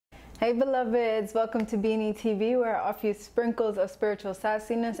Hey beloveds, welcome to BeenieTV, where I offer you sprinkles of spiritual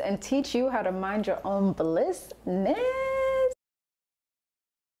sassiness and teach you how to mind your own bliss-ness.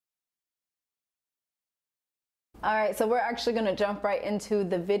 Alright, so we're actually going to jump right into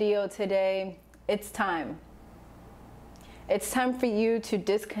the video today. It's time. It's time for you to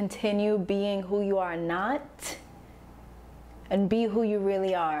discontinue being who you are not and be who you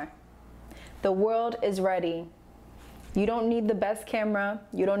really are. The world is ready. You don't need the best camera.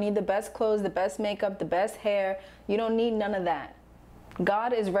 You don't need the best clothes, the best makeup, the best hair. You don't need none of that.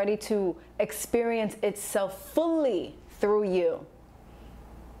 God is ready to experience itself fully through you.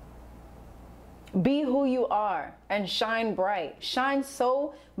 Be who you are and shine bright. Shine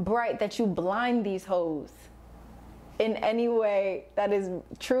so bright that you blind these hoes in any way that is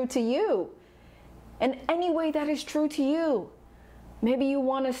true to you. In any way that is true to you. Maybe you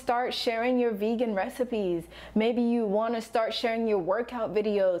want to start sharing your vegan recipes. Maybe you want to start sharing your workout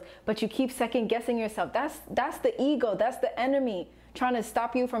videos, but you keep second guessing yourself. That's the ego. That's the enemy trying to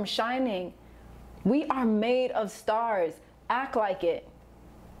stop you from shining. We are made of stars. Act like it.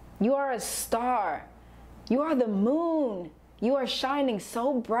 You are a star. You are the moon. You are shining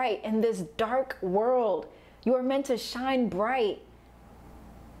so bright in this dark world. You are meant to shine bright.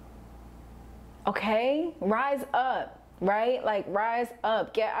 Okay? Rise up. Right? Like, rise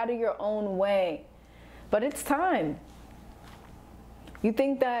up, get out of your own way. But it's time. You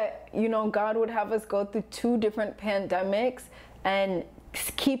think that, God would have us go through 2 different pandemics and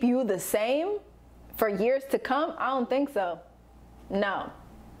keep you the same for years to come? I don't think so. No.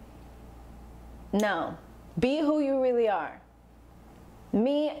 No. Be who you really are.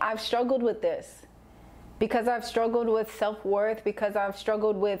 Me, I've struggled with this. Because I've struggled with self-worth, because I've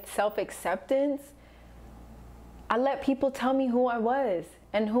struggled with self-acceptance. I let people tell me who I was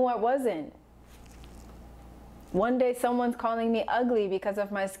and who I wasn't. One day someone's calling me ugly because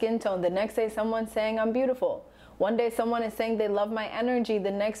of my skin tone. The next day someone's saying I'm beautiful. One day someone is saying they love my energy.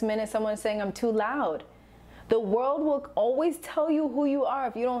 The next minute someone's saying I'm too loud. The world will always tell you who you are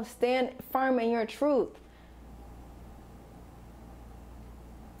if you don't stand firm in your truth.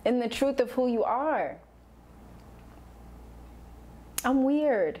 In the truth of who you are. I'm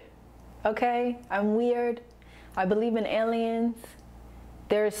weird. Okay? I'm weird. I believe in aliens.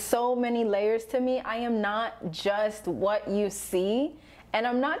 There's so many layers to me. I am not just what you see, and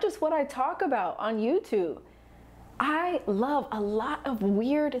I'm not just what I talk about on YouTube. I love a lot of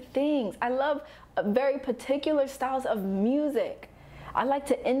weird things. I love very particular styles of music. I like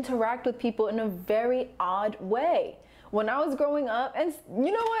to interact with people in a very odd way. When I was growing up, and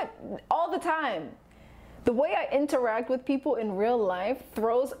you know what? All the time. The way I interact with people in real life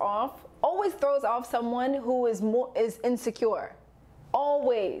always throws off someone who is insecure.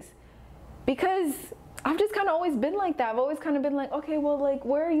 Always. Because I've just kind of always been like that. I've always kind of been like, okay, well, like,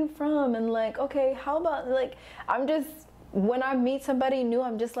 where are you from? And like, okay, how about, like, when I meet somebody new,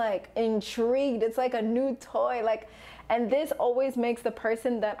 I'm just like intrigued. It's like a new toy. Like, and this always makes the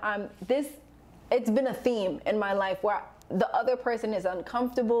person that it's been a theme in my life where the other person is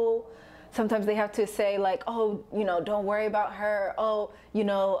uncomfortable. Sometimes they have to say like, oh, don't worry about her. Oh,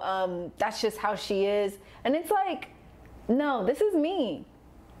 that's just how she is. And it's like, no, this is me.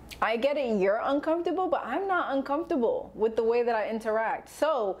 I get it. You're uncomfortable, but I'm not uncomfortable with the way that I interact.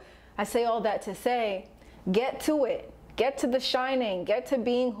 So I say all that to say, get to it. Get to the shining. Get to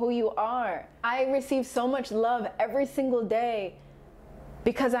being who you are. I receive so much love every single day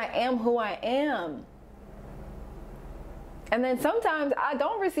because I am who I am. And then sometimes I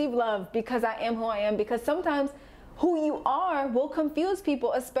don't receive love because I am who I am, because sometimes who you are will confuse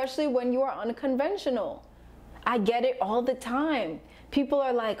people, especially when you are unconventional. I get it all the time. People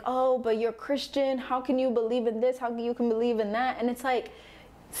are like, oh, but you're Christian. How can you believe in this? How can you believe in that? And it's like,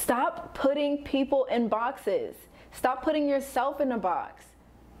 stop putting people in boxes. Stop putting yourself in a box.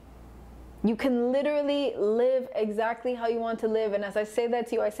 You can literally live exactly how you want to live. And as I say that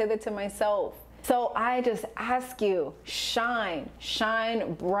to you, I say that to myself. So I just ask you, shine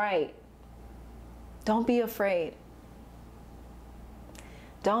bright. Don't be afraid.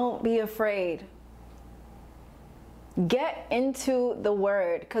 Don't be afraid. Get into the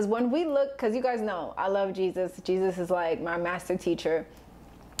word. Because when we look, because you guys know, I love Jesus. Jesus is like my master teacher.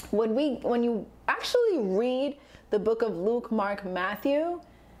 When you actually read the book of Luke, Mark, Matthew,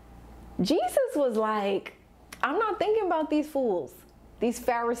 Jesus was like, I'm not thinking about these fools. These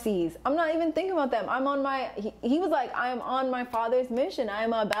Pharisees, I'm not even thinking about them. He was like, I am on my Father's mission. I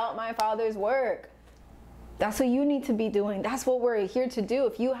am about my Father's work. That's what you need to be doing. That's what we're here to do.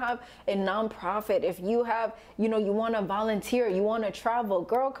 If you have a nonprofit, if you have, you want to volunteer, you want to travel,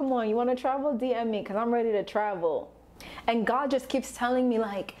 girl, come on, you want to travel? DM me, because I'm ready to travel. And God just keeps telling me,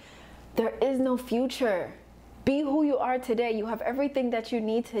 like, There is no future. Be who you are today. You have everything that you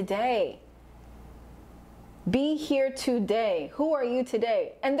need today. Be here today. Who are you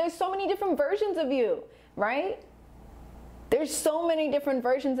today? And there's so many different versions of you, right? There's so many different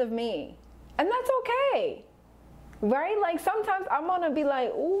versions of me. And that's okay. Right? Like sometimes I want to be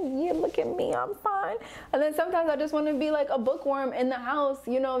like, oh yeah, look at me, I'm fine. And then sometimes I just want to be like a bookworm in the house,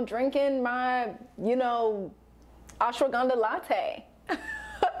 you know, drinking my, you know, ashwagandha latte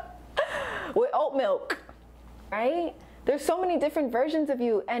with oat milk, right? There's so many different versions of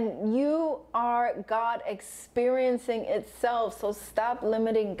you, and you are God experiencing itself. So stop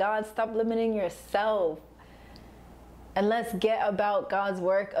limiting God, stop limiting yourself. And let's get about God's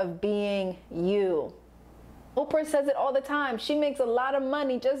work of being you. Oprah says it all the time. She makes a lot of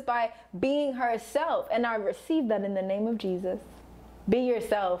money just by being herself. And I receive that in the name of Jesus. Be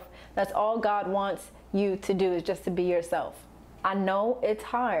yourself. That's all God wants you to do, is just to be yourself. I know it's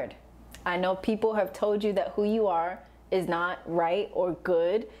hard. I know people have told you that who you are is not right or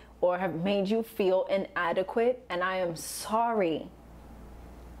good, or have made you feel inadequate. And I am sorry.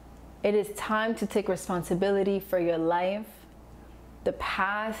 It is time to take responsibility for your life. The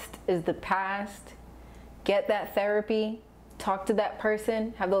past is the past. Get that therapy. Talk to that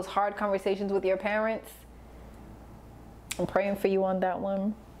person. Have those hard conversations with your parents. I'm praying for you on that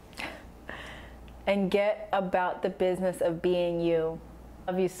one. And get about the business of being you.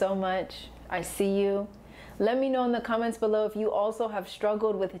 Love you so much. I see you. Let me know in the comments below if you also have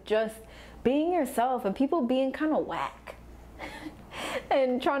struggled with just being yourself and people being kind of whack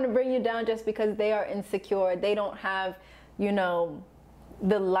and trying to bring you down just because they are insecure. They don't have, you know,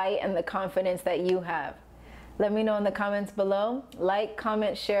 the light and the confidence that you have. Let me know in the comments below. Like,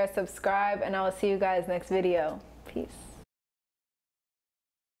 comment, share, subscribe, and I will see you guys next video. Peace.